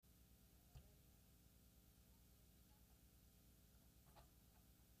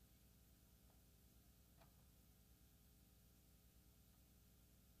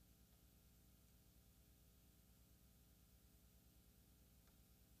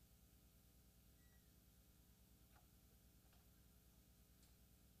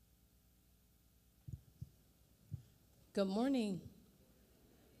Good morning.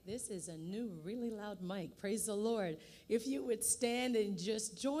 This is a new, really loud mic. Praise the Lord. If you would stand and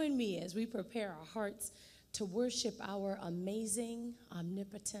just join me as we prepare our hearts to worship our amazing,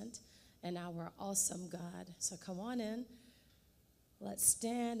 omnipotent, and our awesome God. So come on in. Let's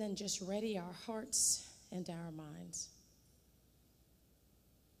stand and just ready our hearts and our minds.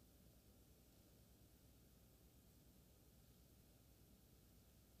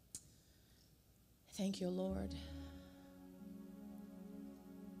 Thank you, Lord.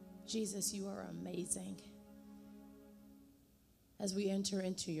 Jesus, you are amazing. As we enter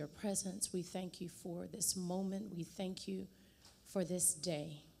into your presence, we thank you for this moment. We thank you for this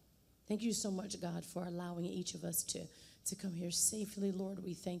day. Thank you so much, God, for allowing each of us to come here safely. Lord,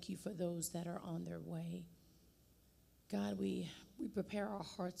 we thank you for those that are on their way. God, we prepare our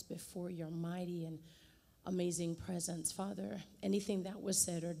hearts before your mighty and amazing presence. Father, anything that was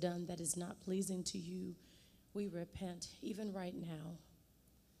said or done that is not pleasing to you, we repent even right now.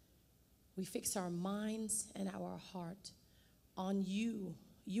 We fix our minds and our heart on you.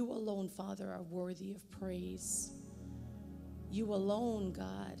 You alone, Father, are worthy of praise. You alone,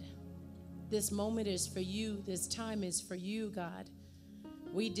 God. This moment is for you. This time is for you, God.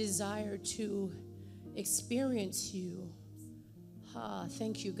 We desire to experience you.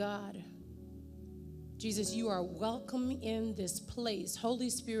 Thank you, God. Jesus, you are welcome in this place. Holy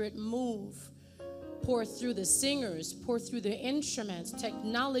Spirit, move. Pour through the singers, pour through the instruments,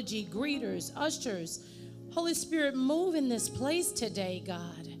 technology, greeters, ushers. Holy Spirit, move in this place today,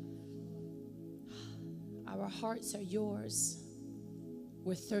 God. Our hearts are yours.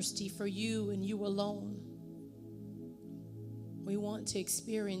 We're thirsty for you and you alone. We want to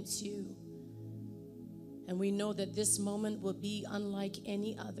experience you. And we know that this moment will be unlike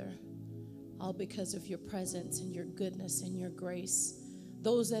any other, all because of your presence and your goodness and your grace.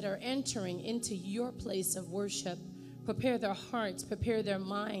 Those that are entering into your place of worship, prepare their hearts, prepare their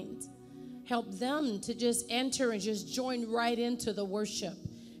minds. Help them to just enter and just join right into the worship.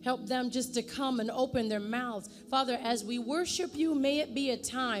 Help them just to come and open their mouths. Father, as we worship you, may it be a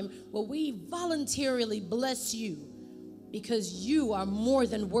time where we voluntarily bless you because you are more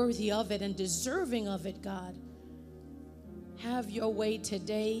than worthy of it and deserving of it, God. Have your way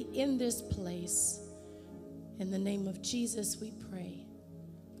today in this place. In the name of Jesus, we pray.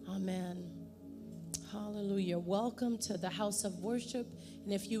 Amen. Hallelujah. Welcome to the house of worship.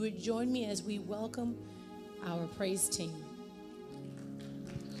 And if you would join me as we welcome our praise team.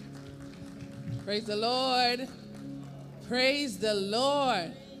 Praise the Lord. Praise the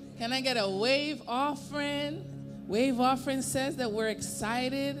Lord. Can I get a wave offering? Wave offering says that we're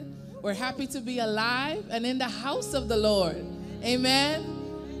excited. We're happy to be alive and in the house of the Lord.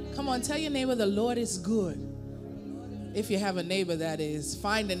 Amen. Come on, tell your neighbor the Lord is good. If you have a neighbor, that is.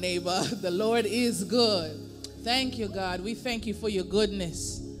 Find a neighbor. The Lord is good. Thank you, God. We thank you for your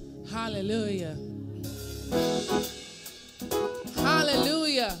goodness. Hallelujah.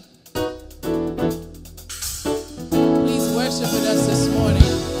 Hallelujah. Please worship with us this morning.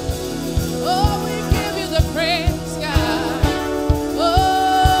 Oh, we give you the praise, God. Oh,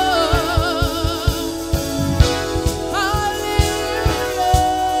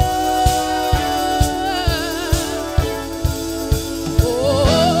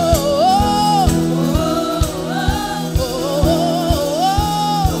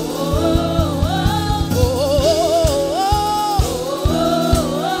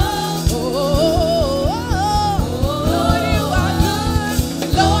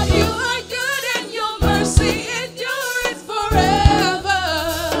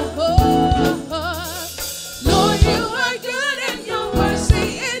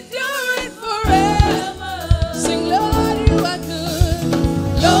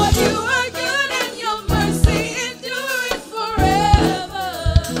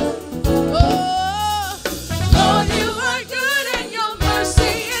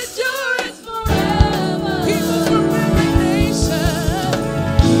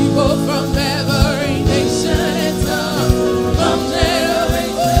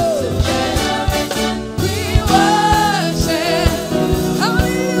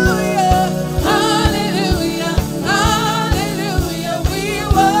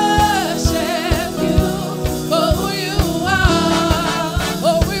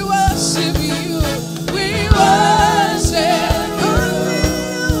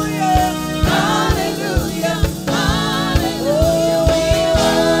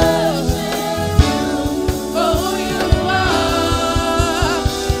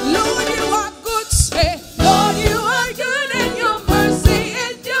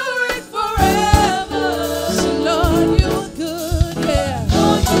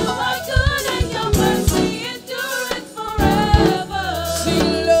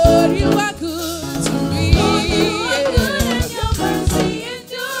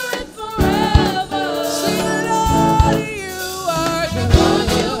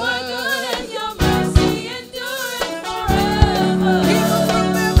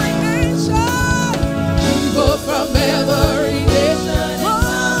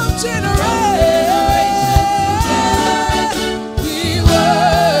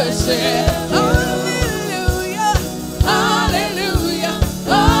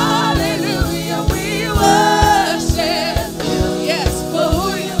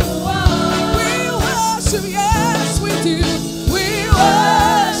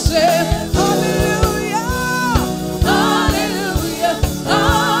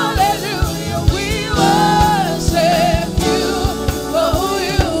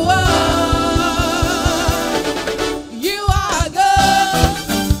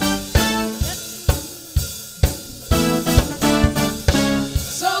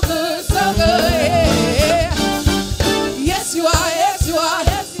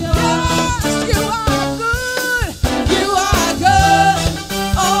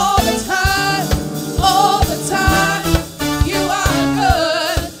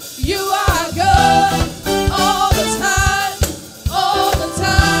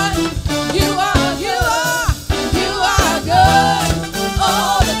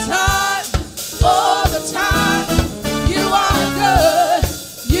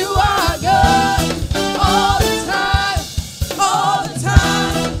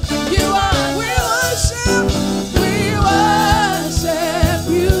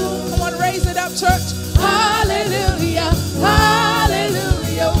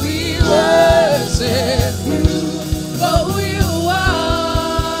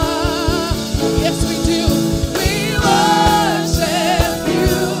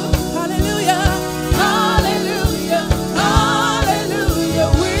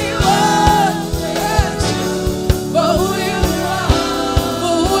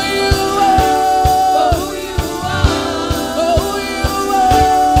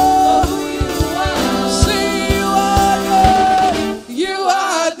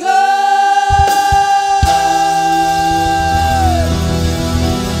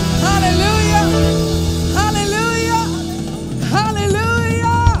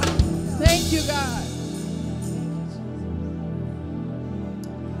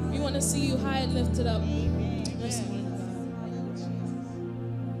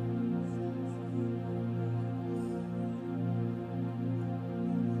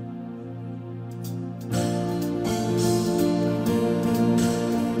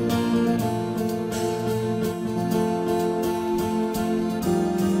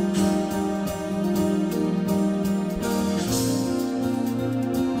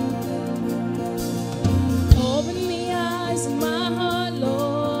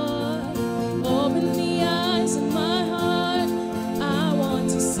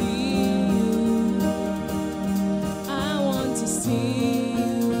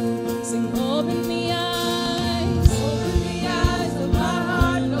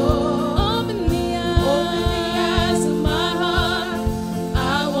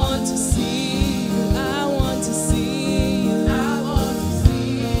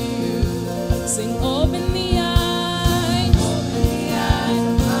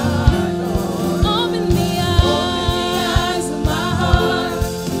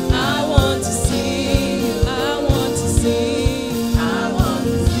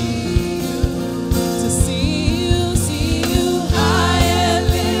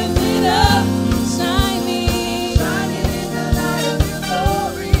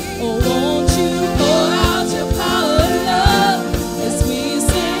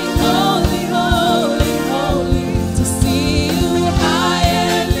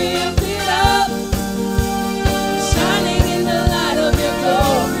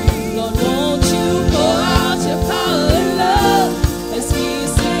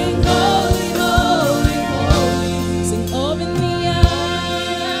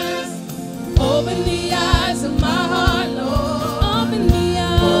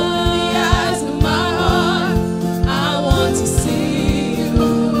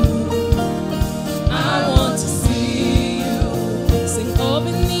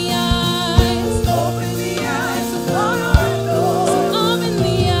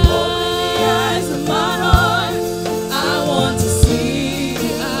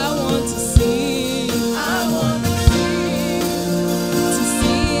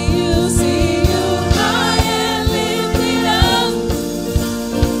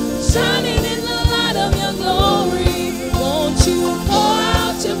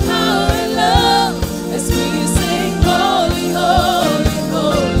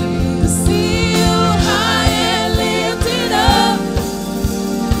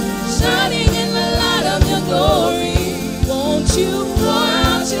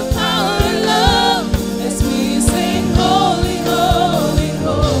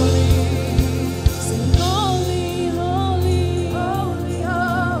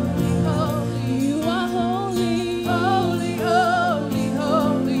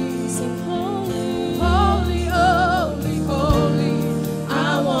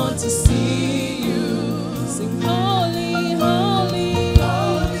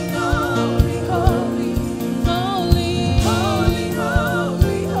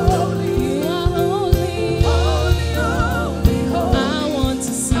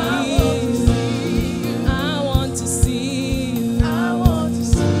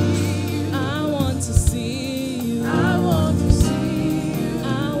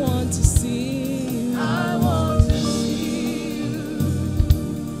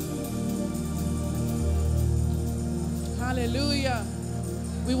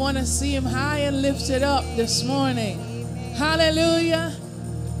 We want to see him high and lifted up this morning. Hallelujah.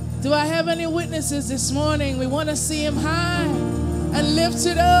 Do I have any witnesses this morning? We want to see him high and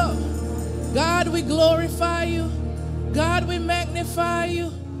lifted up. God, we glorify you. God, we magnify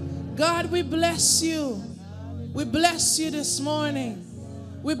you. God, we bless you. We bless you this morning.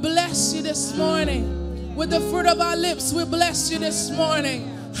 We bless you this morning. With the fruit of our lips, we bless you this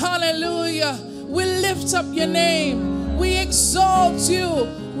morning. Hallelujah. We lift up your name. We exalt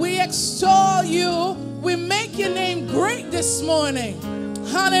you. We extol you. We make your name great this morning.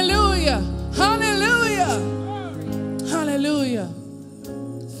 Hallelujah. Hallelujah. Hallelujah.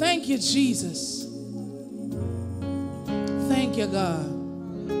 Thank you, Jesus. Thank you, God.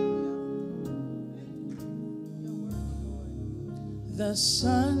 The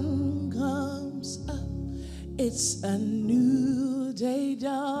sun comes up. It's a new day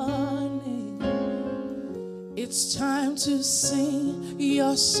dawning. It's time to sing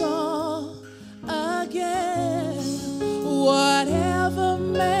your song again. Whatever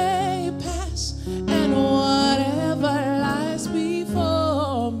may pass and whatever lies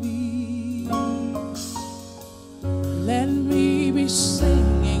before me, let me be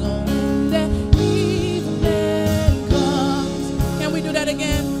singing when the evening comes. Can we do that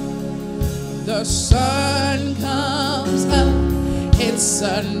again? The sun comes up. It's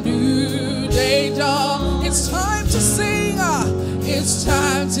a new day dawn. It's time to sing. It's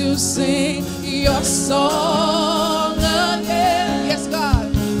time to sing your song again. Yes,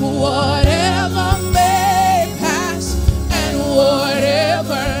 God. Whatever may pass and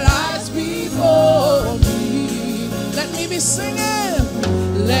whatever lies before me, let me be singing.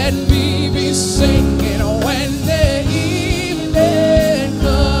 Let me be singing when the evening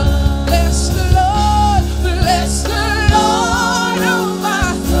comes. Bless the Lord. Bless the Lord, oh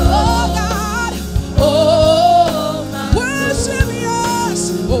my, oh God. Oh, worship, yes.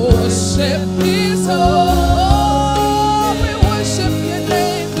 Worship His holy. We worship your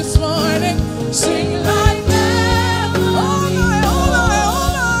name this morning. Sing like that. Oh my, oh my, oh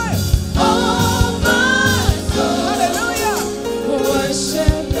my, oh my soul. Hallelujah.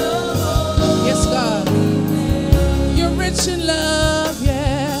 Worship the Lord. Yes, God. You're rich in love,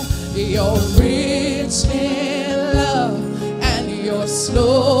 yeah. You're rich in love, and you're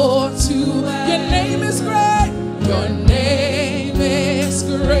slow to. Your name is great. Your name is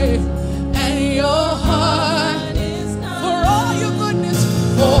great. And your heart is for all your goodness,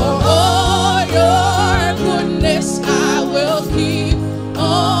 for all your goodness, I will keep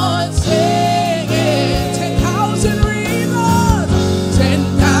on singing. 10,000 reasons,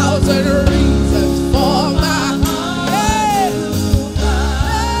 10,000 reasons for my heart.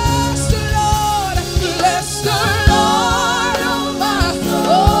 Bless the Lord, bless the Lord, oh my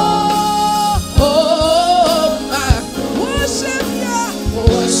soul, oh my. Worship ya,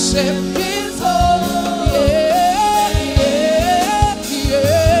 worship His holy, yeah,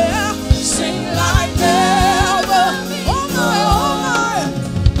 yeah. Sing like never, oh my,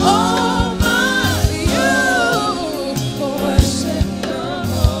 you worship the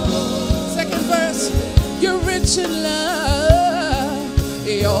Lord. Second verse, you're rich in love,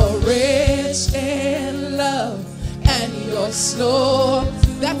 you're rich in love, and you're slow.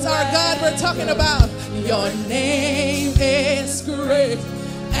 That's our God we're talking about. Your name is great,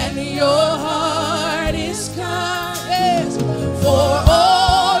 and your heart is kind. Yes. For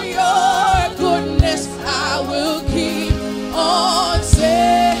all your goodness, I will keep on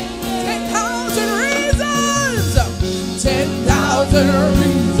saying. 10,000 reasons, 10,000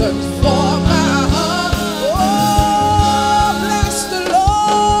 reasons for my heart. Oh, bless the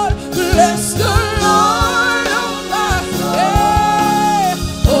Lord, bless the Lord, oh my, yeah.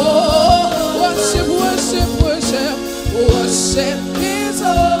 Oh, worship, worship, worship, worship His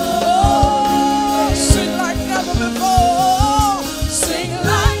holy. Sing like never before. Sing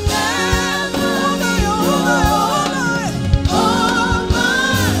like never. Oh my, oh my, oh my, oh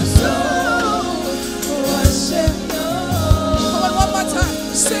my soul. Worship the Lord. Come on, one more time.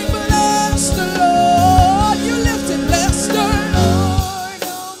 Sing, bless the Lord. You lift it, bless the Lord,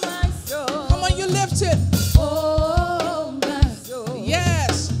 oh my soul. Come on, you lift it. Oh my soul.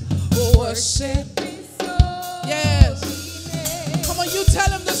 Yes. Worship. Yes. Come on, you tell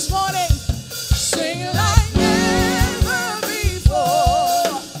him this morning. Sing like never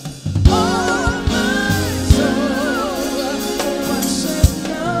before. Oh my soul. Worship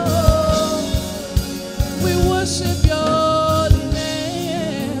you. We worship your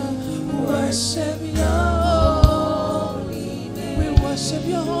name. Worship your holy name. We worship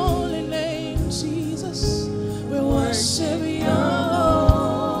your holy name, Jesus. We worship your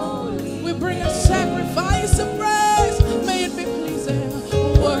holy. We bring a sacrifice of praise. May it be pleasing.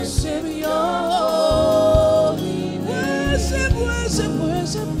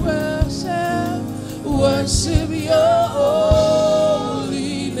 worship your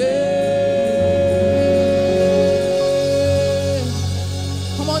holy name.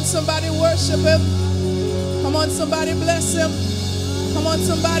 Come on, somebody worship him. Come on, somebody bless him. Come on,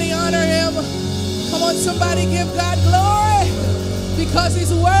 somebody honor him. Come on, somebody give God glory, because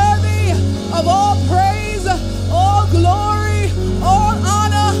he's worthy of all praise, all glory, all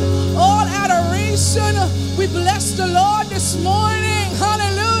honor, all adoration. We bless the Lord this morning.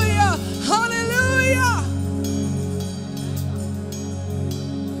 Hallelujah. Hallelujah.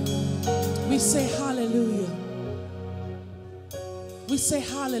 We say hallelujah. We say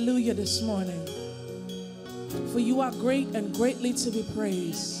hallelujah this morning. For you are great and greatly to be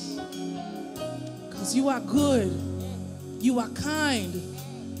praised. Because you are good. You are kind.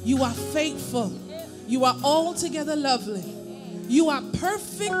 You are faithful. You are altogether lovely. You are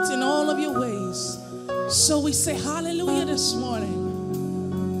perfect in all of your ways. So we say hallelujah this morning.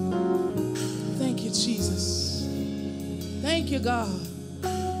 Thank you, Jesus. Thank you, God.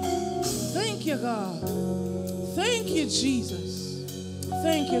 Thank you, God. Thank you, Jesus.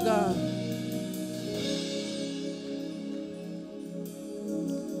 Thank you, God.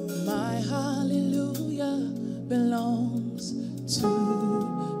 My hallelujah belongs to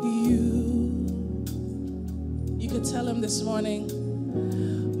you. You can tell him this morning,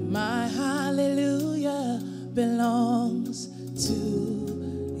 my hallelujah belongs to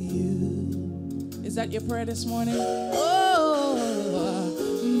you. Is that your prayer this morning? Oh,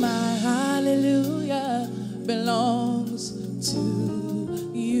 my hallelujah belongs to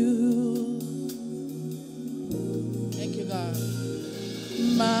you. Thank you, God.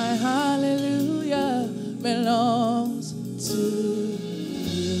 My hallelujah belongs to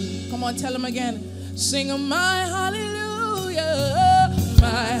you. Come on, tell him again. Sing my hallelujah.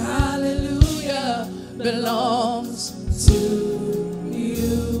 My hallelujah belongs to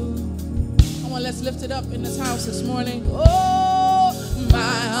you. Come on, let's lift it up in this house this morning. Oh,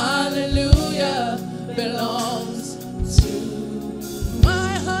 my hallelujah belongs to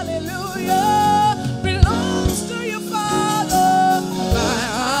my hallelujah belongs to your Father. My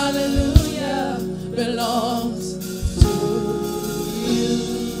hallelujah belongs to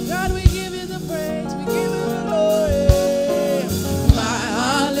you. God, we give you the praise. We give you the glory. My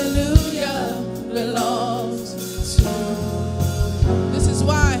hallelujah belongs to you. This is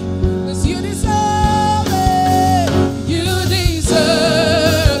why. Because you deserve it. You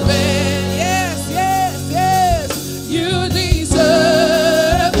deserve it. Yes, yes, yes. You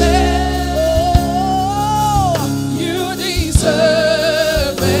deserve it. Oh, you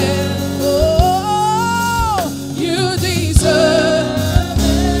deserve it. Oh, you deserve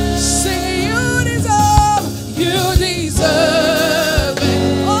it. Sing, you deserve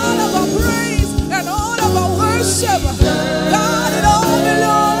it. All of our praise and all of our worship. God, it all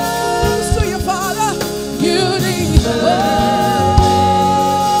belongs to your Father. You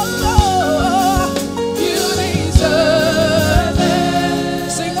you deserve it.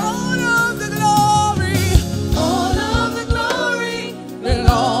 Sing all of the glory. All of the glory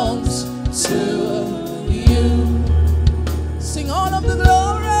belongs to you. Sing all of the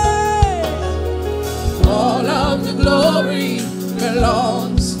glory. All of the glory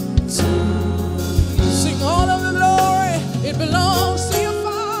belongs to you. Sing all of the glory. It belongs to your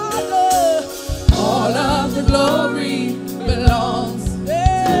Father. All of the glory belongs.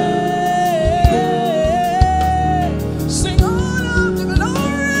 Yeah. Sing all of the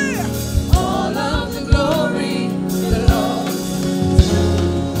glory. All of the glory belongs.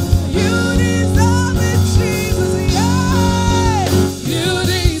 You deserve it, Jesus. Yeah. You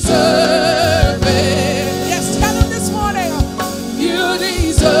deserve it. Yes, tell him this morning. You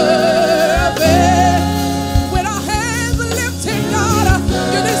deserve it. With our hands lifted, God,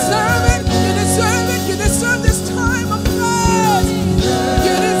 you deserve it. You deserve it. You deserve this time of praise.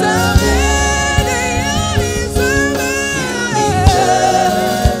 You deserve it. You deserve it.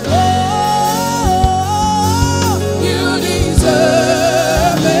 Oh, you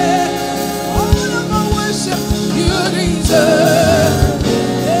deserve it. All of my worship, you deserve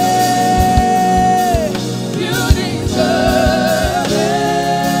it. You deserve it.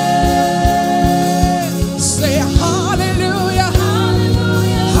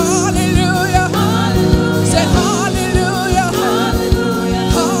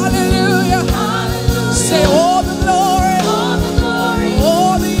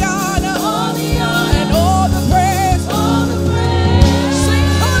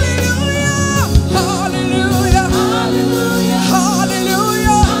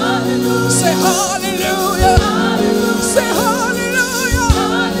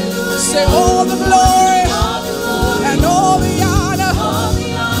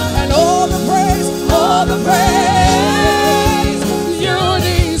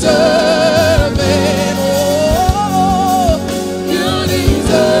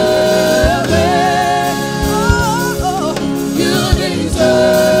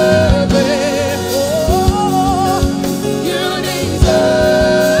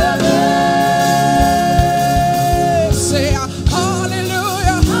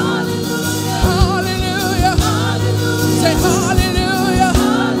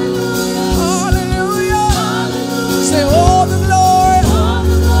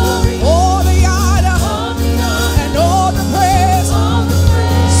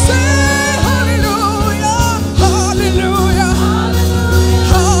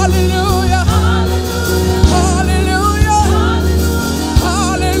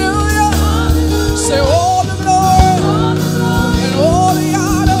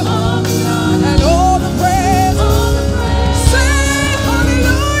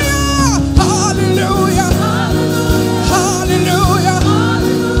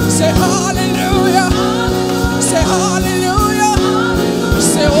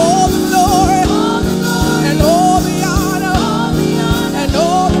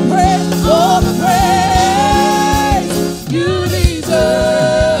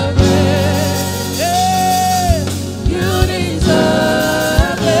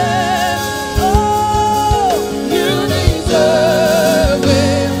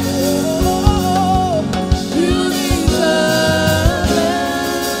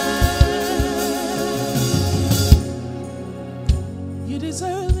 You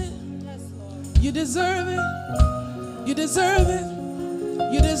deserve it. You deserve it. You deserve it.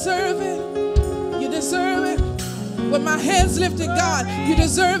 You deserve it. You deserve it. With my hands lifted, God, you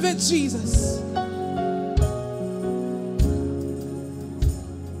deserve it, Jesus.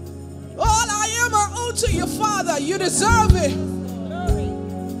 All I am I owe to you, Father. You deserve it.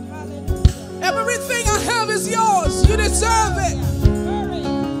 Everything I have is yours. You deserve it.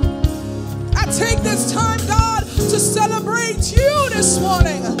 I take this time, God, to celebrate you this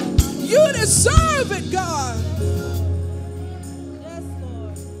morning. You deserve it, God. Yes,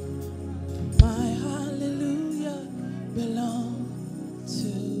 Lord. My hallelujah belongs to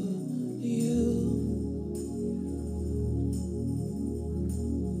you.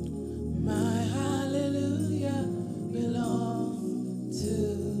 My hallelujah belongs to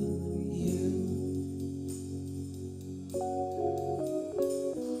you.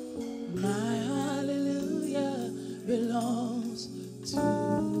 My hallelujah belongs to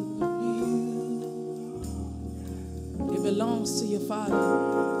you. It belongs to your Father.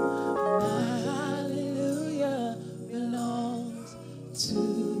 My hallelujah belongs to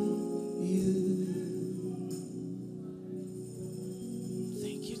you.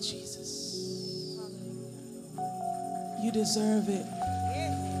 Thank you, Jesus. You deserve it.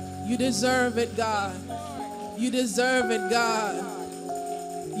 You deserve it, God. You deserve it, God.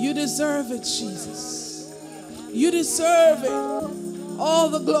 You deserve it, Jesus. You deserve it. All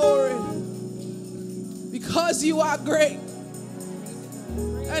the glory. Because you are great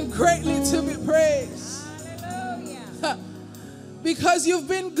and greatly to be praised. Because you've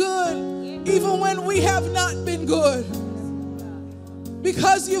been good even when we have not been good.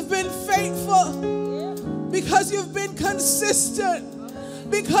 Because you've been faithful. Because you've been consistent.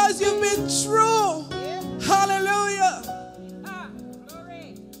 Because you've been true. Hallelujah.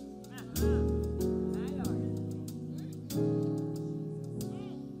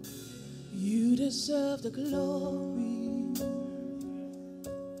 You deserve the glory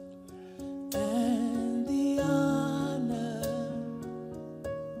and the honor.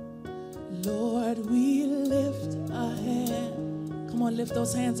 Lord, we lift our hand. Come on, lift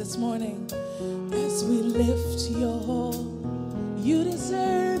those hands this morning. As we lift your whole, you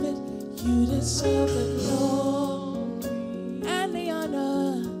deserve it. You deserve the glory and the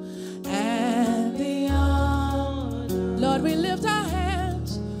honor and the honor. Lord, we lift our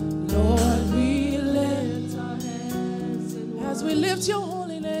hands. Lord, we lift our hands as we lift your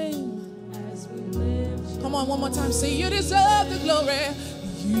holy name. As we lift. Come on, one more time. Say, you deserve the glory.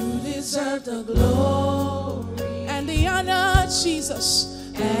 You deserve the glory and the honor,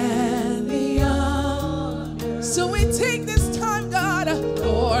 Jesus, and the honor. So we take this time, God.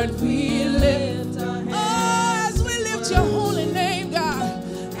 Lord, we lift our hands. Oh, as we lift your holy name, God.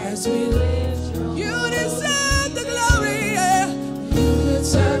 As we lift your holy name. You deserve the glory. You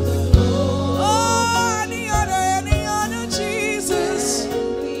deserve the glory. Oh, and the honor, Jesus.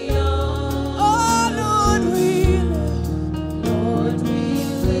 Oh, Lord, we lift. Lord, we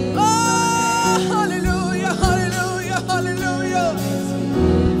lift. Oh, hallelujah, hallelujah, hallelujah.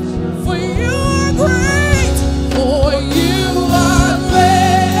 For you are great. For you are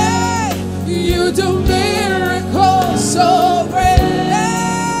great. You do miracles so great.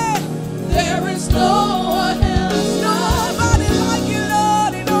 There is no one else. Nobody like you,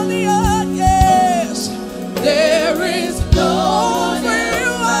 Lord, in all the earth. Yes. There is no one.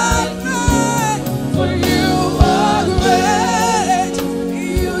 For you are great.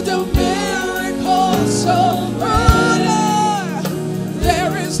 You do miracles so great.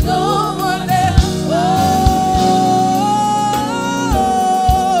 There is no one else. Oh,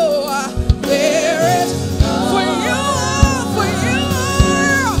 there is. For you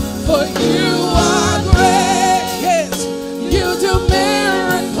are great. Yes, you do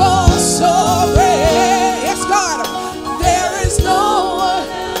miracles so great. Yes, God, there is no one.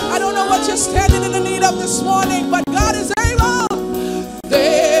 I don't know what you're standing in the need of this morning, but God is able.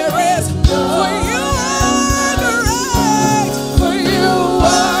 There is. For you are great. For you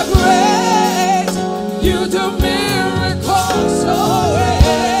are great. You do miracles so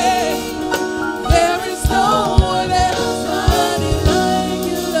great. There is no one else like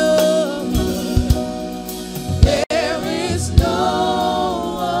you, Lord. There is no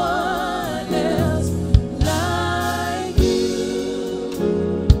one else like you.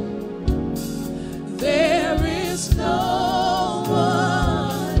 There is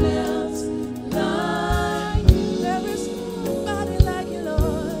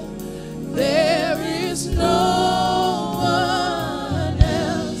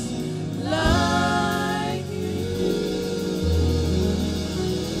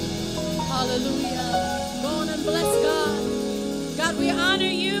we honor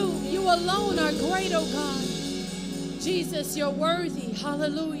you. You alone are great, oh God. Jesus, you're worthy.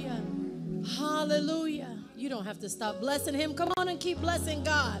 Hallelujah. Hallelujah. You don't have to stop blessing him. Come on and keep blessing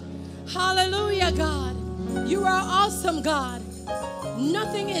God. Hallelujah, God. You are awesome, God.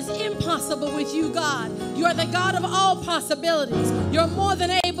 Nothing is impossible with you, God. You are the God of all possibilities. You're more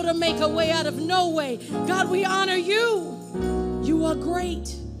than able to make a way out of no way. God, we honor you. You are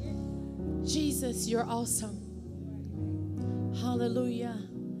great. Jesus, you're awesome. Hallelujah.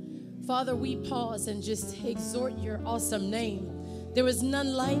 Father, we pause and just exhort your awesome name. There is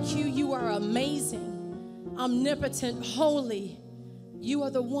none like you. You are amazing, omnipotent, holy. You are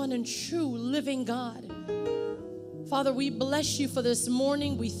the one and true living God. Father, we bless you for this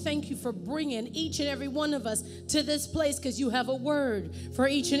morning. We thank you for bringing each and every one of us to this place because you have a word for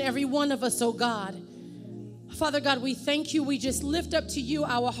each and every one of us, oh God. Father God, we thank you. We just lift up to you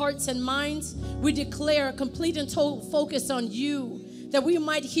our hearts and minds. We declare a complete and total focus on you, that we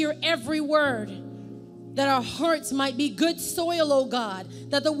might hear every word, that our hearts might be good soil, oh God,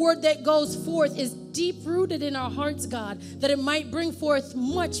 that the word that goes forth is deep-rooted in our hearts, God, that it might bring forth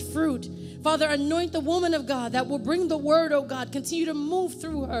much fruit. Father, anoint the woman of God that will bring the word, oh God. Continue to move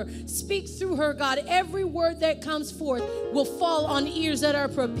through her, speak through her, God. Every word that comes forth will fall on ears that are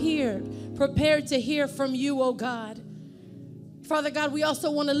prepared to hear from you, oh God. Father God, we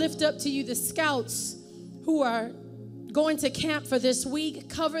also want to lift up to you the scouts who are going to camp for this week.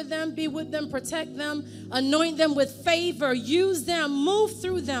 Cover them, be with them, protect them, anoint them with favor, use them, move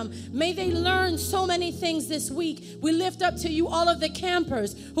through them. May they learn so many things this week. We lift up to you all of the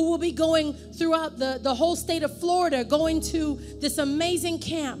campers who will be going throughout the whole state of Florida, going to this amazing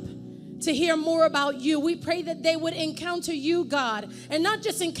camp to hear more about you. We pray that they would encounter you, God, and not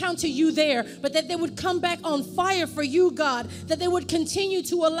just encounter you there, but that they would come back on fire for you, God, that they would continue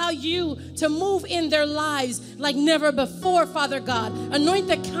to allow you to move in their lives like never before, Father God. Anoint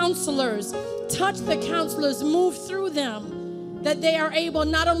the counselors, touch the counselors, move through them, that they are able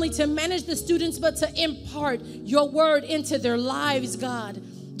not only to manage the students, but to impart your word into their lives, God.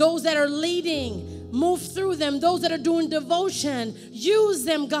 Those that are leading, move through them. Those that are doing devotion, use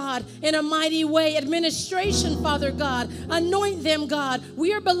them, God, in a mighty way. Administration, Father God, anoint them, God.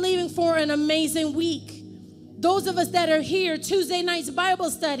 We are believing for an amazing week. Those of us that are here, Tuesday night's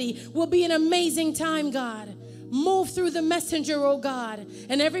Bible study will be an amazing time, God. Move through the messenger, oh God.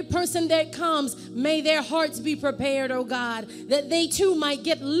 And every person that comes, may their hearts be prepared, oh God, that they too might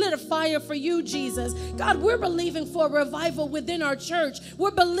get lit afire for you, Jesus. God, we're believing for revival within our church.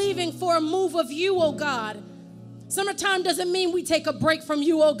 We're believing for a move of you, oh God. Summertime doesn't mean we take a break from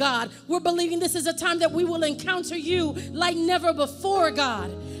you, oh God. We're believing this is a time that we will encounter you like never before,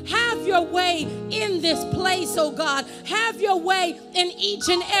 God. Have your way in this place, oh God. Have your way in each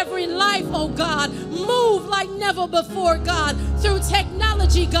and every life, oh God. Move like never before, God. Through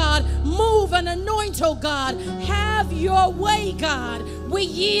technology, God. Move and anoint, oh God. Have your way, God. We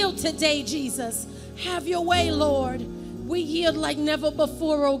yield today, Jesus. Have your way, Lord. We yield like never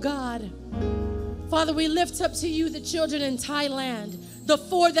before, oh God. Father, we lift up to you the children in Thailand, the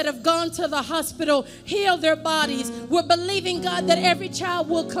 4 that have gone to the hospital, heal their bodies. We're believing, God, that every child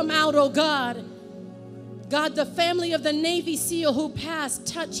will come out, oh God. God, the family of the Navy SEAL who passed,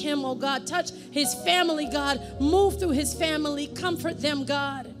 touch him, oh God. Touch his family, God. Move through his family. Comfort them,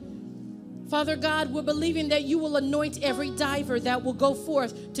 God. Father God, we're believing that you will anoint every diver that will go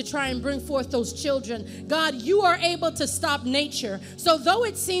forth to try and bring forth those children. God, you are able to stop nature. So though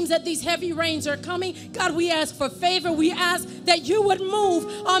it seems that these heavy rains are coming, God, we ask for favor. We ask that you would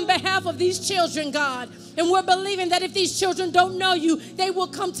move on behalf of these children, God. And we're believing that if these children don't know you, they will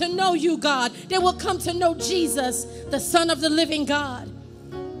come to know you, God. They will come to know Jesus, the Son of the living God.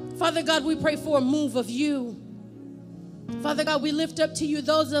 Father God, we pray for a move of you. Father God, we lift up to you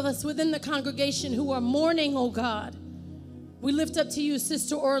those of us within the congregation who are mourning, oh God. We lift up to you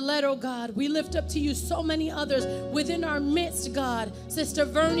Sister Orlette, oh God. We lift up to you so many others within our midst, God. Sister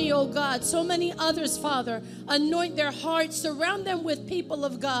Vernie, oh God. So many others, Father. Anoint their hearts. Surround them with people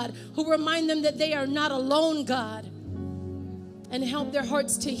of God who remind them that they are not alone, God. And help their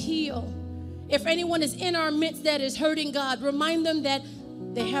hearts to heal. If anyone is in our midst that is hurting, God, remind them that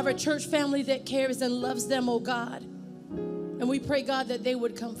they have a church family that cares and loves them, oh God. And we pray, God, that they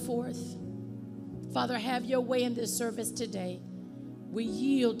would come forth. Father, have your way in this service today. We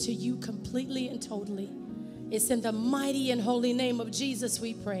yield to you completely and totally. It's in the mighty and holy name of Jesus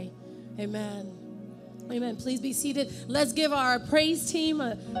we pray. Amen. Amen. Please be seated. Let's give our praise team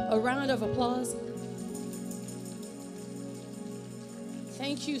a round of applause.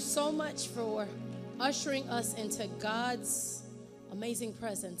 Thank you so much for ushering us into God's amazing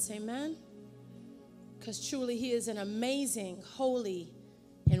presence. Amen. because truly he is an amazing, holy,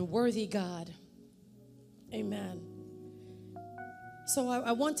 and worthy God. Amen. So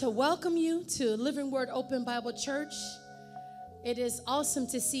I want to welcome you to Living Word Open Bible Church. It is awesome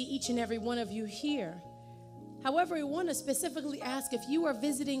to see each and every one of you here. However, we want to specifically ask if you are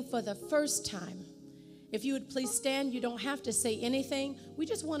visiting for the first time, if you would please stand. You don't have to say anything. We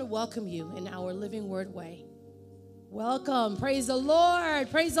just want to welcome you in our Living Word way. Welcome. Praise the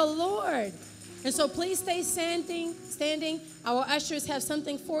Lord. Praise the Lord. And so please stay standing. Our ushers have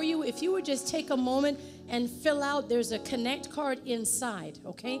something for you. If you would just take a moment and fill out, there's a connect card inside,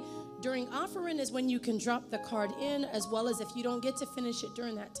 okay? During offering is when you can drop the card in, as well as if you don't get to finish it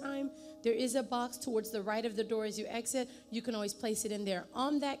during that time, there is a box towards the right of the door as you exit. You can always place it in there.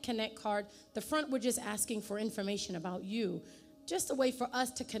 On that connect card, the front, we're just asking for information about you. Just a way for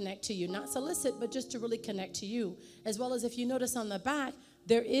us to connect to you, not solicit, but just to really connect to you. As well as if you notice on the back,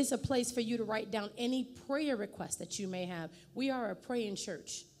 there is a place for you to write down any prayer requests that you may have. We are a praying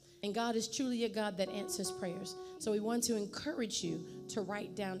church, and God is truly a God that answers prayers. So we want to encourage you to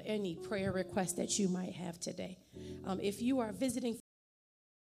write down any prayer requests that you might have today. If you are visiting,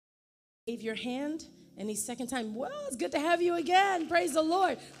 wave your hand. Any second time, well, it's good to have you again. Praise the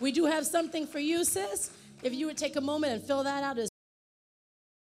Lord. We do have something for you, sis. If you would take a moment and fill that out as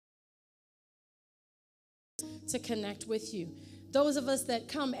to connect with you. Those of us that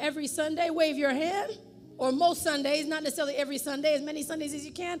come every Sunday, wave your hand. Or most Sundays, not necessarily every Sunday, as many Sundays as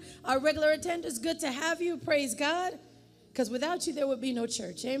you can. Our regular attenders, good to have you. Praise God. Because without you, there would be no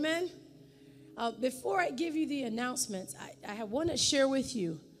church. Amen. Before I give you the announcements, I want to share with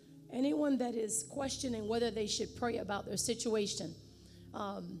you, anyone that is questioning whether they should pray about their situation.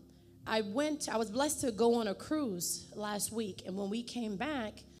 I was blessed to go on a cruise last week. And when we came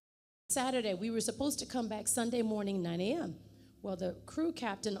back Saturday, we were supposed to come back Sunday morning, 9 a.m. Well, the crew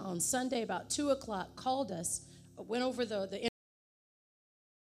captain on Sunday about 2 o'clock called us, went over the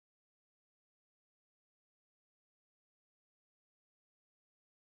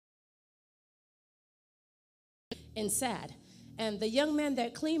and sad. And the young man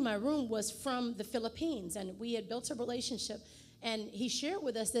that cleaned my room was from the Philippines, and we had built a relationship. And he shared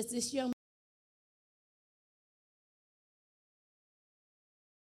with us that this young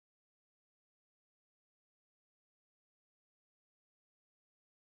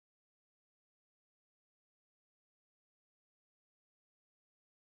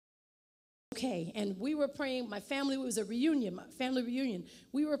okay, and we were praying. My family was a reunion, my family reunion.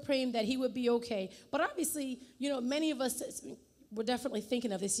 We were praying that he would be okay. But obviously, many of us were definitely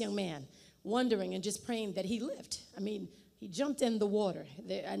thinking of this young man, wondering and just praying that he lived. I mean, he jumped in the water,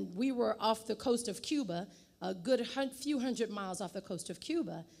 and we were off the coast of Cuba, a good few hundred miles off the coast of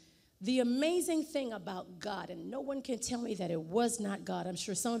Cuba. The amazing thing about God, and no one can tell me that it was not God. I'm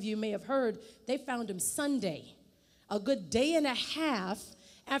sure some of you may have heard, they found him Sunday, a good day and a half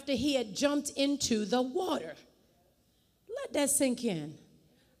after he had jumped into the water. Let that sink in.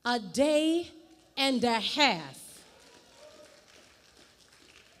 A day and a half.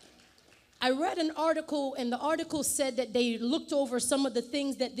 I read an article, and the article said that they looked over some of the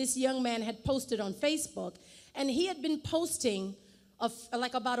things that this young man had posted on Facebook, and he had been posting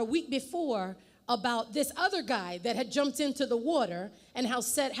like about a week before about this other guy that had jumped into the water and how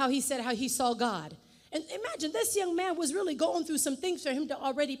he saw God. And imagine, this young man was really going through some things for him to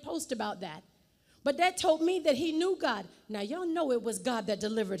already post about that. But that told me that he knew God. Now, y'all know it was God that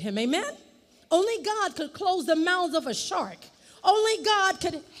delivered him. Amen? Only God could close the mouths of a shark. Only God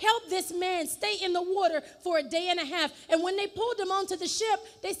could help this man stay in the water for a day and a half. And when they pulled him onto the ship,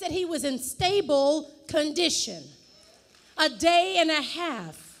 they said he was in stable condition. A day and a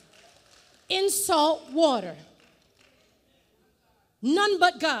half in salt water. None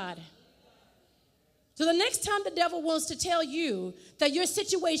but God. So the next time the devil wants to tell you that your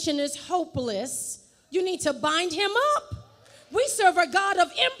situation is hopeless, you need to bind him up. We serve a God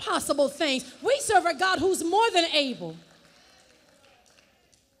of impossible things. We serve a God who's more than able.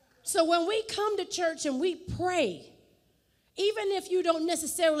 So when we come to church and we pray, even if you don't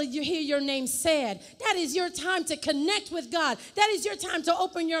necessarily hear your name said, that is your time to connect with God. That is your time to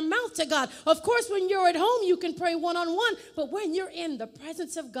open your mouth to God. Of course, when you're at home, you can pray one-on-one. But when you're in the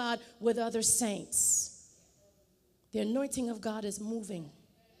presence of God with other saints, the anointing of God is moving.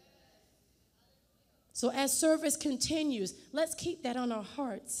 So as service continues, let's keep that on our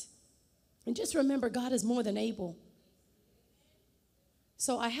hearts. And just remember, God is more than able.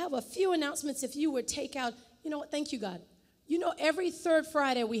 So I have a few announcements if you would take out, thank you, God. Every third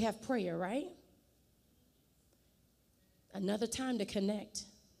Friday we have prayer, right? Another time to connect.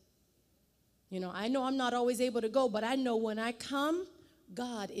 I know I'm not always able to go, but I know when I come,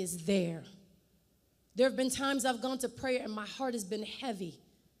 God is there. There have been times I've gone to prayer and my heart has been heavy,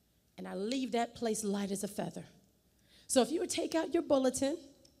 and I leave that place light as a feather. So if you would take out your bulletin,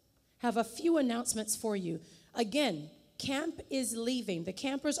 have a few announcements for you. Again, camp is leaving. The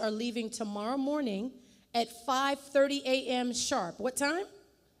campers are leaving tomorrow morning at 5:30 a.m. sharp. What time?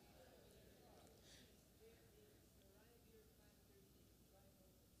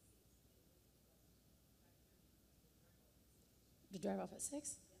 To drive off at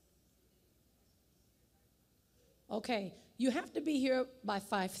 6? Okay, you have to be here by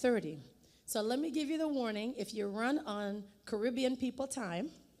 5:30. So let me give you the warning. If you run on Caribbean people time,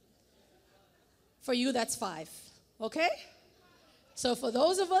 for you that's 5, okay? So for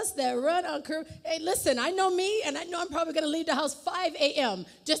those of us that run on Caribbean, hey, listen, I know me, and I know I'm probably going to leave the house 5 a.m.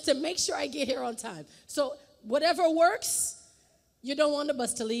 just to make sure I get here on time. So whatever works, you don't want the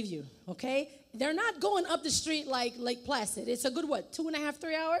bus to leave you, okay? They're not going up the street like Lake Placid. It's a good, 2.5,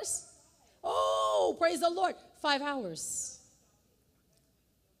 3 hours? Oh, praise the Lord. 5 hours.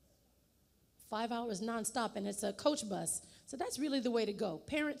 5 hours nonstop, and it's a coach bus. So that's really the way to go.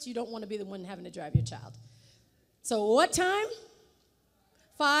 Parents, you don't want to be the one having to drive your child. So what time?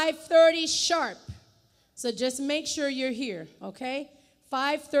 5:30 sharp. So just make sure you're here, okay?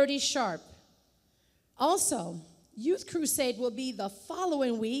 5:30 sharp. Also, Youth Crusade will be the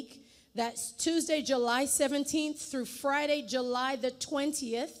following week. That's Tuesday, July 17th through Friday, July the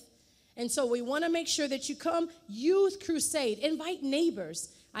 20th. And so we want to make sure that you come. Youth Crusade. Invite neighbors.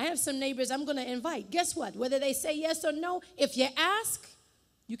 I have some neighbors I'm going to invite. Guess what? Whether they say yes or no, if you ask,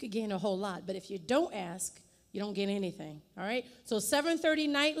 you could gain a whole lot. But if you don't ask, you don't get anything. All right? So 7:30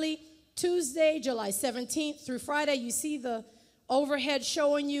 nightly, Tuesday, July 17th through Friday. You see the overhead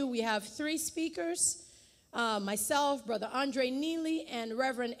showing you. We have 3 speakers. Myself, Brother Andre Neely, and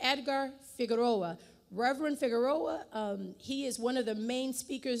Reverend Edgar Figueroa. Reverend Figueroa, he is one of the main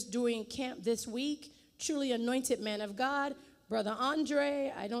speakers during camp this week. Truly anointed man of God. Brother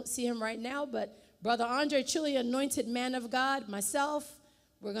Andre, I don't see him right now, but Brother Andre, truly anointed man of God. Myself,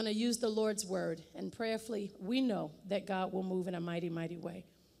 we're going to use the Lord's word. And prayerfully, we know that God will move in a mighty, mighty way.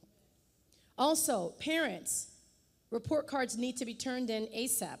 Also, parents, report cards need to be turned in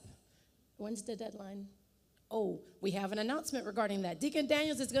ASAP. When's the deadline? Oh, we have an announcement regarding that. Deacon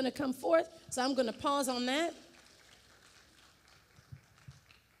Daniels is going to come forth, so I'm going to pause on that.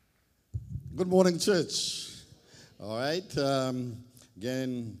 Good morning, church. All right.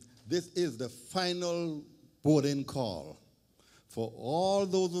 Again, this is the final boarding call for all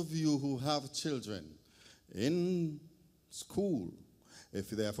those of you who have children in school. If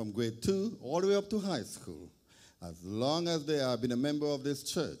they are from grade 2 all the way up to high school, as long as they have been a member of this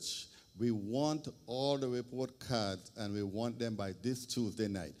church, we want all the report cards, and we want them by this Tuesday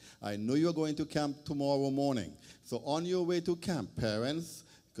night. I know you're going to camp tomorrow morning. So on your way to camp, parents,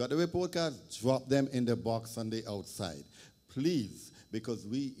 got the report cards, drop them in the box on the outside. Please, because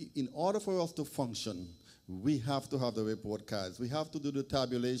in order for us to function, we have to have the report cards. We have to do the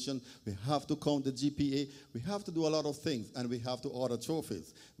tabulation. We have to count the GPA. We have to do a lot of things, and we have to order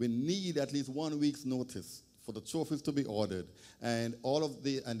trophies. We need at least 1 week's notice for the trophies to be ordered. And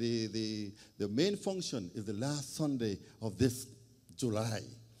the main function is the last Sunday of this July.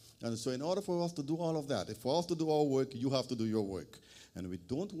 And so in order for us to do all of that, for us to do our work, you have to do your work. And we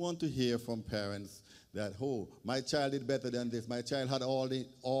don't want to hear from parents that, oh, my child did better than this. My child had all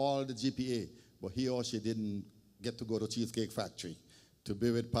the GPA, but he or she didn't get to go to Cheesecake Factory to be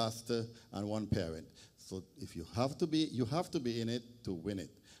with pastor and one parent. So if you have to be in it to win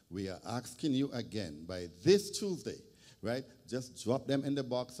it. We are asking you again by this Tuesday, right? Just drop them in the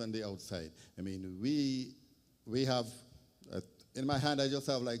box on the outside. I mean, we have, in my hand, I just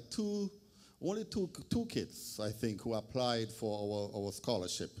have like only two kids, I think, who applied for our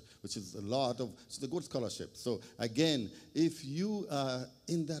scholarship, which is it's a good scholarship. So again, if you are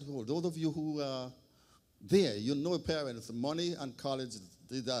in that role, those of you who are there, you know parents, money and college,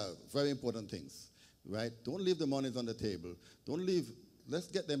 these are very important things, right? Don't leave the monies on the table. Let's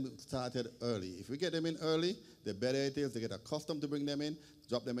get them started early. If we get them in early, the better it is. They get accustomed to bring them in,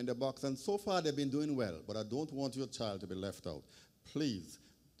 drop them in the box. And so far, they've been doing well. But I don't want your child to be left out. Please,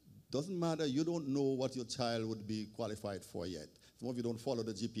 doesn't matter. You don't know what your child would be qualified for yet. Some of you don't follow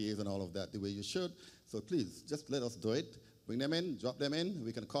the GPAs and all of that the way you should. So please, just let us do it. Bring them in, drop them in.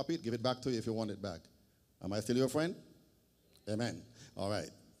 We can copy it, give it back to you if you want it back. Am I still your friend? Amen. All right.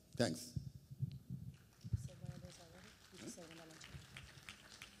 Thanks.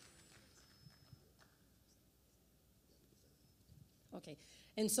 Okay,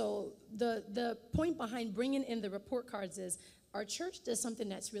 and so the point behind bringing in the report cards is our church does something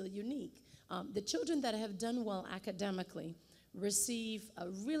that's really unique. The children that have done well academically, receive a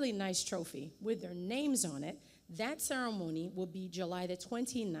really nice trophy with their names on it. That ceremony will be July the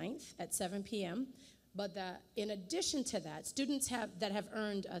 29th at 7 p.m. But in addition to that, students that have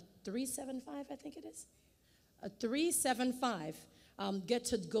earned a 375, I think it is, a 375, get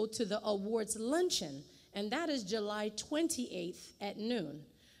to go to the awards luncheon, and that is July 28th at noon.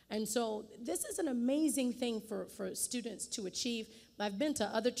 And so this is an amazing thing for students to achieve. I've been to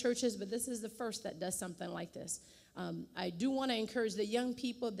other churches, but this is the first that does something like this. I do want to encourage the young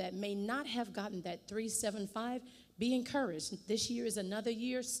people that may not have gotten that 375, be encouraged. This year is another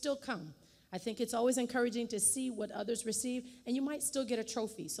year, still come. I think it's always encouraging to see what others receive, and you might still get a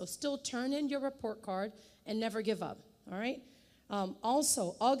trophy. So still turn in your report card and never give up, all right?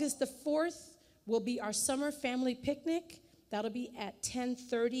 Also, August the 4th will be our summer family picnic. That'll be at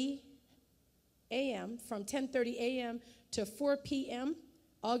 10:30 a.m., from 10:30 a.m. to 4 p.m.,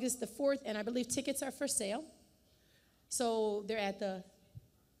 August the 4th, and I believe tickets are for sale. So they're at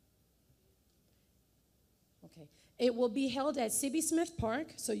okay. It will be held at C.B. Smith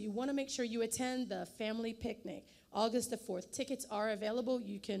Park, so you want to make sure you attend the family picnic, August the 4th. Tickets are available.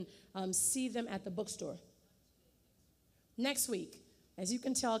 You can see them at the bookstore. Next week, as you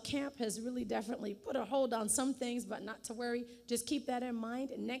can tell, camp has really definitely put a hold on some things, but not to worry. Just keep that in mind.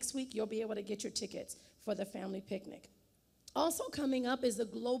 And next week, you'll be able to get your tickets for the family picnic. Also coming up is the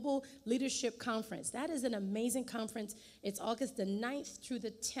Global Leadership Conference. That is an amazing conference. It's August the 9th through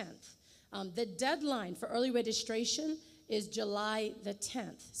the 10th. The deadline for early registration is July the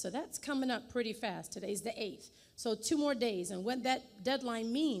 10th. So that's coming up pretty fast. Today's the 8th. So 2 more days. And what that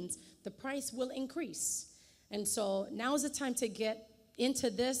deadline means, the price will increase. And so now is the time to get into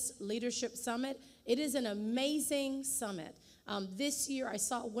this leadership summit. It is an amazing summit. This year I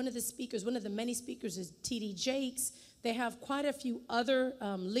saw one of the many speakers is T.D. Jakes. They have quite a few other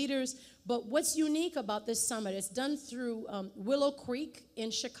leaders. But what's unique about this summit, it's done through Willow Creek in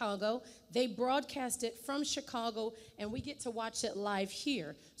Chicago. They broadcast it from Chicago, and we get to watch it live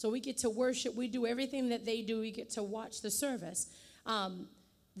here. So we get to worship. We do everything that they do. We get to watch the service.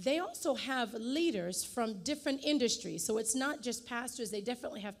 They also have leaders from different industries. So it's not just pastors. They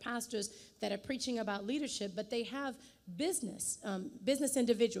definitely have pastors that are preaching about leadership, but they have business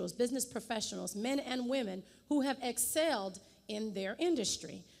individuals, business professionals, men and women who have excelled in their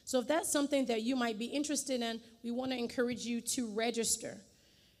industry. So if that's something that you might be interested in, we want to encourage you to register.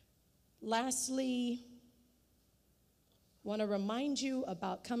 Lastly, I want to remind you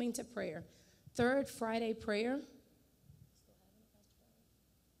about coming to prayer. Third Friday prayer,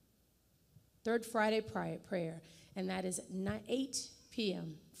 and that is 8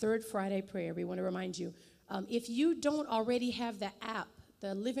 p.m., Third Friday prayer. We want to remind you, if you don't already have the app,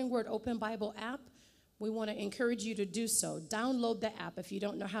 the Living Word Open Bible app, we want to encourage you to do so. Download the app. If you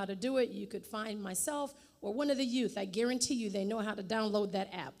don't know how to do it, you could find myself or one of the youth. I guarantee you they know how to download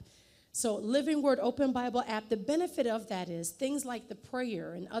that app. So Living Word Open Bible app, the benefit of that is things like the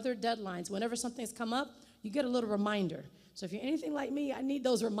prayer and other deadlines, whenever something's come up, you get a little reminder. So if you're anything like me, I need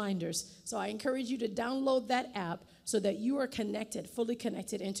those reminders. So I encourage you to download that app so that you are connected, fully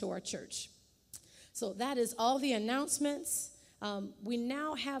connected into our church. So that is all the announcements. We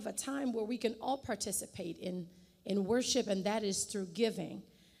now have a time where we can all participate in worship, and that is through giving.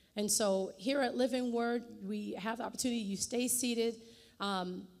 And so here at Living Word, we have the opportunity. You stay seated.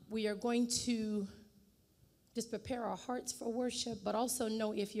 We are going to just prepare our hearts for worship, but also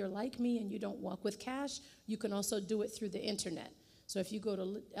know if you're like me and you don't walk with cash, you can also do it through the internet. So if you go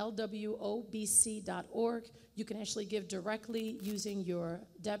to lwobc.org, you can actually give directly using your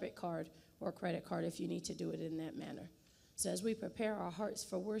debit card or credit card if you need to do it in that manner. So as we prepare our hearts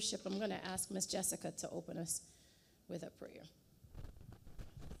for worship, I'm going to ask Miss Jessica to open us with a prayer.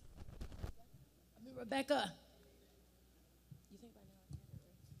 Rebecca.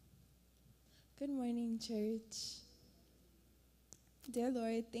 Good morning, church. Dear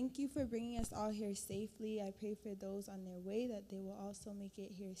Lord, thank you for bringing us all here safely. I pray for those on their way that they will also make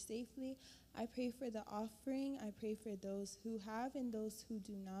it here safely. I pray for the offering. I pray for those who have and those who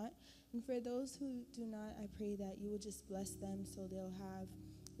do not. And for those who do not, I pray that you will just bless them so they'll have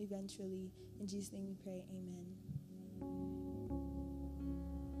eventually. In Jesus' name we pray, amen.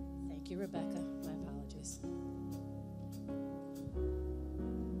 Thank you, Rebecca. My apologies.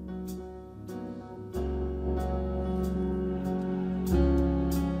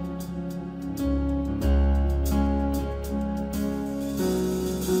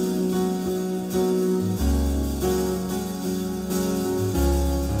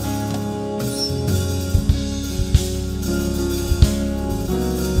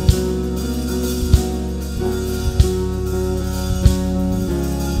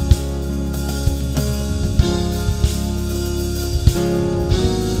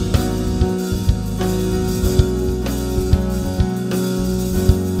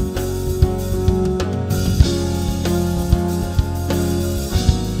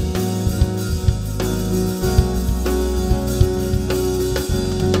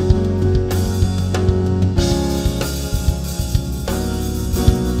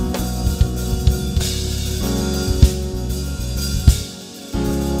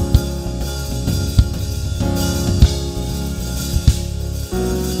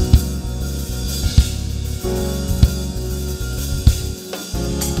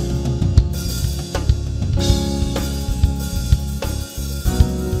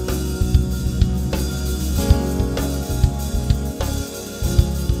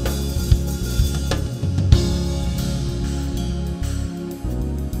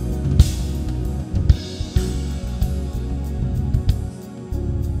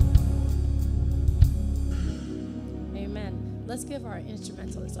 give our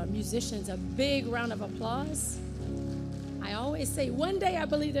instrumentalists, our musicians, a big round of applause. I always say one day I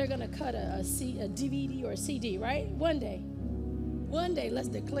believe they're going to cut a DVD or a CD, right? One day. One day, let's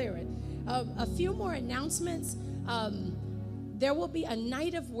declare it. A few more announcements. There will be a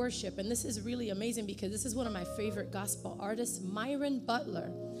night of worship, and this is really amazing because this is one of my favorite gospel artists. Myron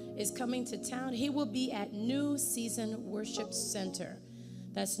Butler is coming to town. He will be at New Season Worship Center.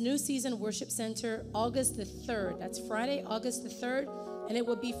 That's New Season Worship Center, August the 3rd. That's Friday, August the 3rd, and it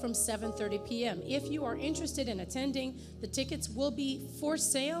will be from 7:30 p.m. If you are interested in attending, the tickets will be for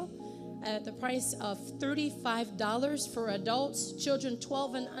sale at the price of $35 for adults. Children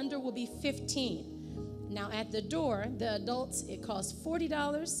 12 and under will be $15. Now at the door, the adults, it costs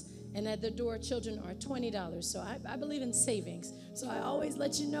 $40, and at the door, children are $20. So I believe in savings. So I always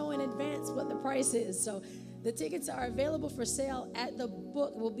let you know in advance what the price is. So the tickets are available for sale at the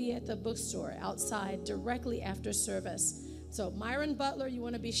book, will be at the bookstore outside directly after service. So Myron Butler, you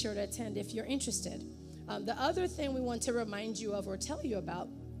want to be sure to attend if you're interested. The other thing we want to remind you of or tell you about,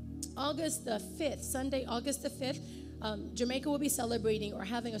 August the 5th, Sunday, August the 5th, Jamaica will be celebrating or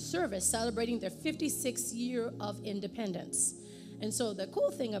having a service celebrating their 56th year of independence. And so the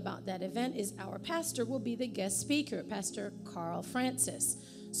cool thing about that event is our pastor will be the guest speaker, Pastor Carl Francis.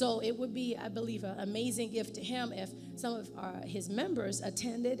 So it would be, I believe, an amazing gift to him if some of his members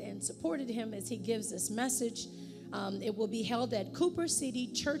attended and supported him as he gives this message. It will be held at Cooper City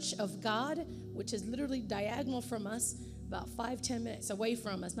Church of God, which is literally diagonal from us, about 5-10 minutes away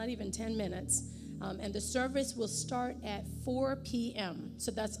from us, not even 10 minutes. And the service will start at 4 p.m.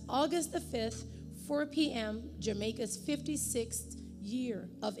 So that's August the 5th, 4 p.m., Jamaica's 56th year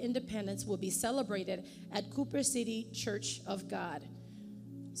of independence will be celebrated at Cooper City Church of God.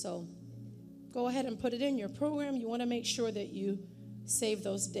 So go ahead and put it in your program. You want to make sure that you save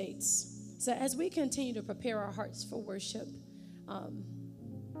those dates. So as we continue to prepare our hearts for worship, are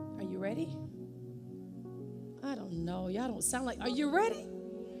you ready? I don't know. Y'all don't sound like, are you ready?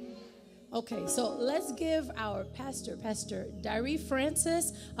 Okay, so let's give our pastor, Pastor Diary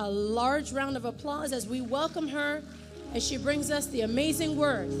Francis, a large round of applause as we welcome her as she brings us the amazing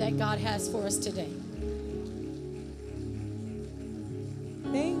word that God has for us today.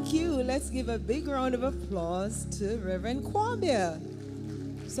 Thank you. Let's give a big round of applause to Reverend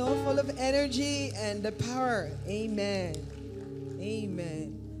Kwame. So full of energy and the power. Amen.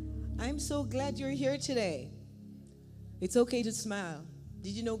 Amen. I'm so glad you're here today. It's okay to smile.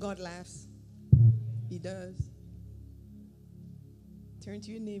 Did you know God laughs? He does. Turn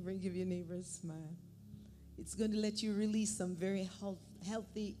to your neighbor and give your neighbor a smile. It's going to let you release some very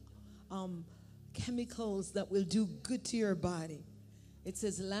healthy chemicals that will do good to your body. It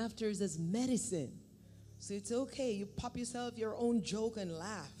says laughter is as medicine. So it's okay. You pop yourself your own joke and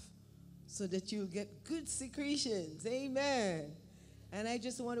laugh so that you'll get good secretions. Amen. And I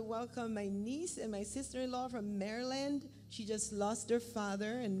just want to welcome my niece and my sister-in-law from Maryland. She just lost her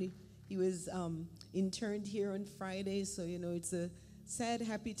father, and he was interned here on Friday. So, you know, it's a sad,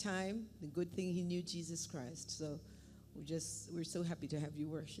 happy time. The good thing he knew Jesus Christ. So we're so happy to have you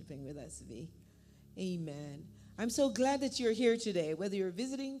worshiping with us, V. Amen. I'm so glad that you're here today, whether you're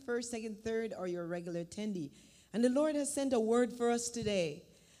visiting first, second, third, or you're a regular attendee. And the Lord has sent a word for us today.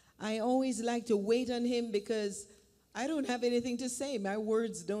 I always like to wait on him because I don't have anything to say. My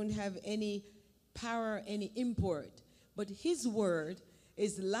words don't have any power, any import. But his word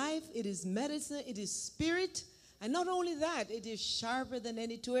is life, it is medicine, it is spirit. And not only that, it is sharper than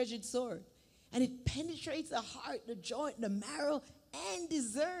any two-edged sword. And it penetrates the heart, the joint, the marrow, and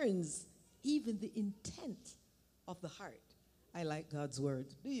discerns even the intent of the heart. I like God's word.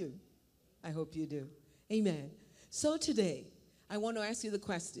 Do you? I hope you do. Amen. So today, I want to ask you the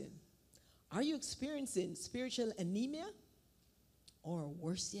question. Are you experiencing spiritual anemia? Or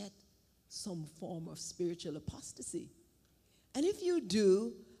worse yet, some form of spiritual apostasy? And if you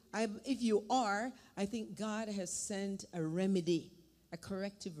do, if you are, I think God has sent a remedy, a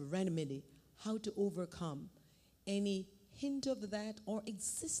corrective remedy, how to overcome any hint of that or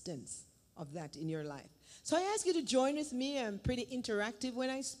existence of that in your life. So I ask you to join with me. I'm pretty interactive when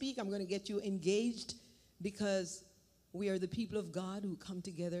I speak. I'm going to get you engaged because we are the people of God who come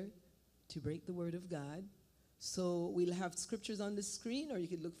together to break the word of God. So we'll have scriptures on the screen, or you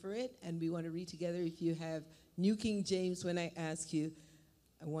could look for it, and we want to read together. If you have New King James, when I ask you,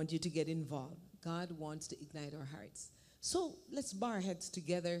 I want you to get involved. God wants to ignite our hearts. So let's bow our heads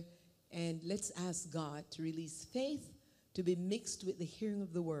together, and let's ask God to release faith to be mixed with the hearing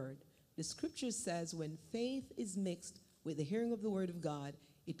of the word. The scripture says when faith is mixed with the hearing of the word of God,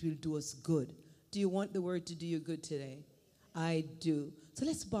 it will do us good. Do you want the word to do you good today? I do. So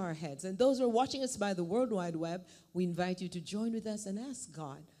let's bow our heads. And those who are watching us by the World Wide Web, we invite you to join with us and ask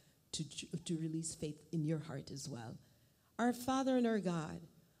God to release faith in your heart as well. Our Father and our God,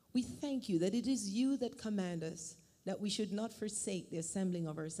 we thank you that it is you that command us that we should not forsake the assembling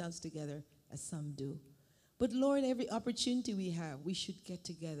of ourselves together as some do. But Lord, every opportunity we have, we should get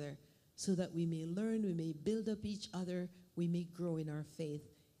together so that we may learn, we may build up each other, we may grow in our faith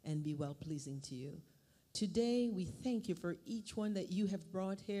and be well-pleasing to you. Today, we thank you for each one that you have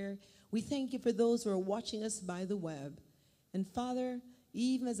brought here. We thank you for those who are watching us by the web. And Father,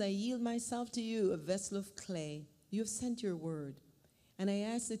 even as I yield myself to you, a vessel of clay, you have sent your word. And I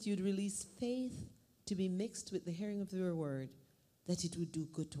ask that you'd release faith to be mixed with the hearing of your word, that it would do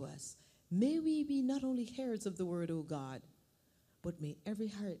good to us. May we be not only hearers of the word, O God, but may every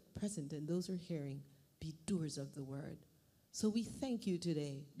heart present and those who are hearing be doers of the word. So we thank you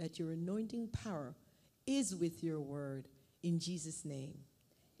today that your anointing power is with your word in Jesus' name.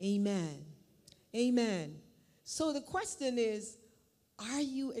 Amen. Amen. So the question is, are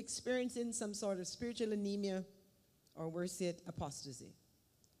you experiencing some sort of spiritual anemia, or worse yet, apostasy?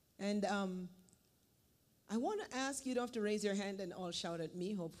 And I want to ask, you don't have to raise your hand and all shout at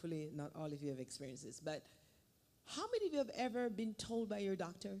me. Hopefully not all of you have experienced this. But how many of you have ever been told by your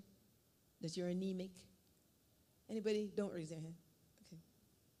doctor that you're anemic? Anybody? Don't raise your hand. Okay.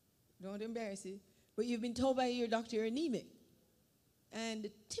 Don't embarrass you. But you've been told by your doctor you're anemic. And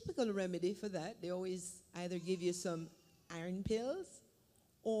the typical remedy for that, they always either give you some iron pills,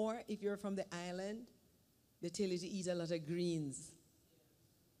 or if you're from the island, they tell you to eat a lot of greens.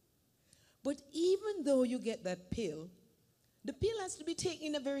 But even though you get that pill, the pill has to be taken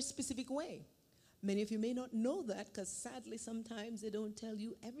in a very specific way. Many of you may not know that because sadly sometimes they don't tell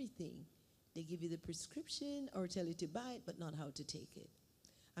you everything. They give you the prescription or tell you to buy it, but not how to take it.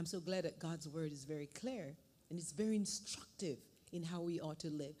 I'm so glad that God's word is very clear and it's very instructive in how we ought to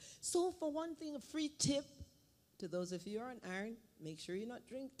live. So for one thing, a free tip to those of you who are on iron, make sure you're not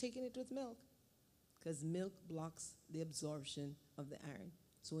taking it with milk, because milk blocks the absorption of the iron.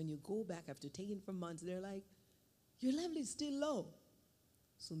 So when you go back after taking it for months, they're like, your level is still low.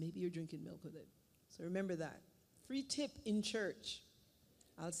 So maybe you're drinking milk with it. So remember that. Free tip in church.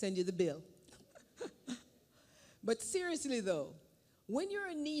 I'll send you the bill. But seriously though, when you're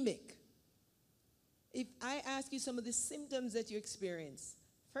anemic, if I ask you some of the symptoms that you experience,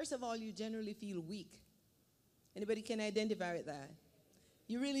 first of all, you generally feel weak. Anybody can identify with that?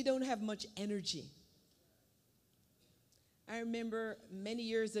 You really don't have much energy. I remember many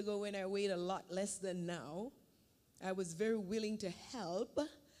years ago when I weighed a lot less than now, I was very willing to help.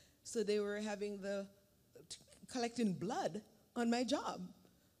 So they were collecting blood on my job.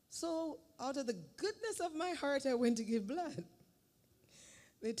 So out of the goodness of my heart, I went to give blood.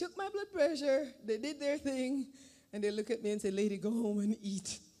 They took my blood pressure, they did their thing, and they look at me and say, lady, go home and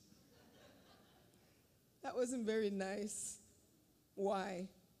eat. That wasn't very nice. Why?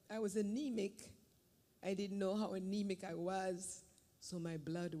 I was anemic. I didn't know how anemic I was, so my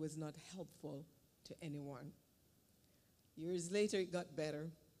blood was not helpful to anyone. Years later, it got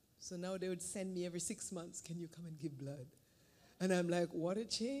better. So now they would send me every 6 months, can you come and give blood? And I'm like, what a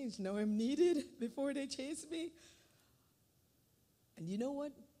change. Now I'm needed before they chase me. And you know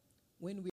what? When we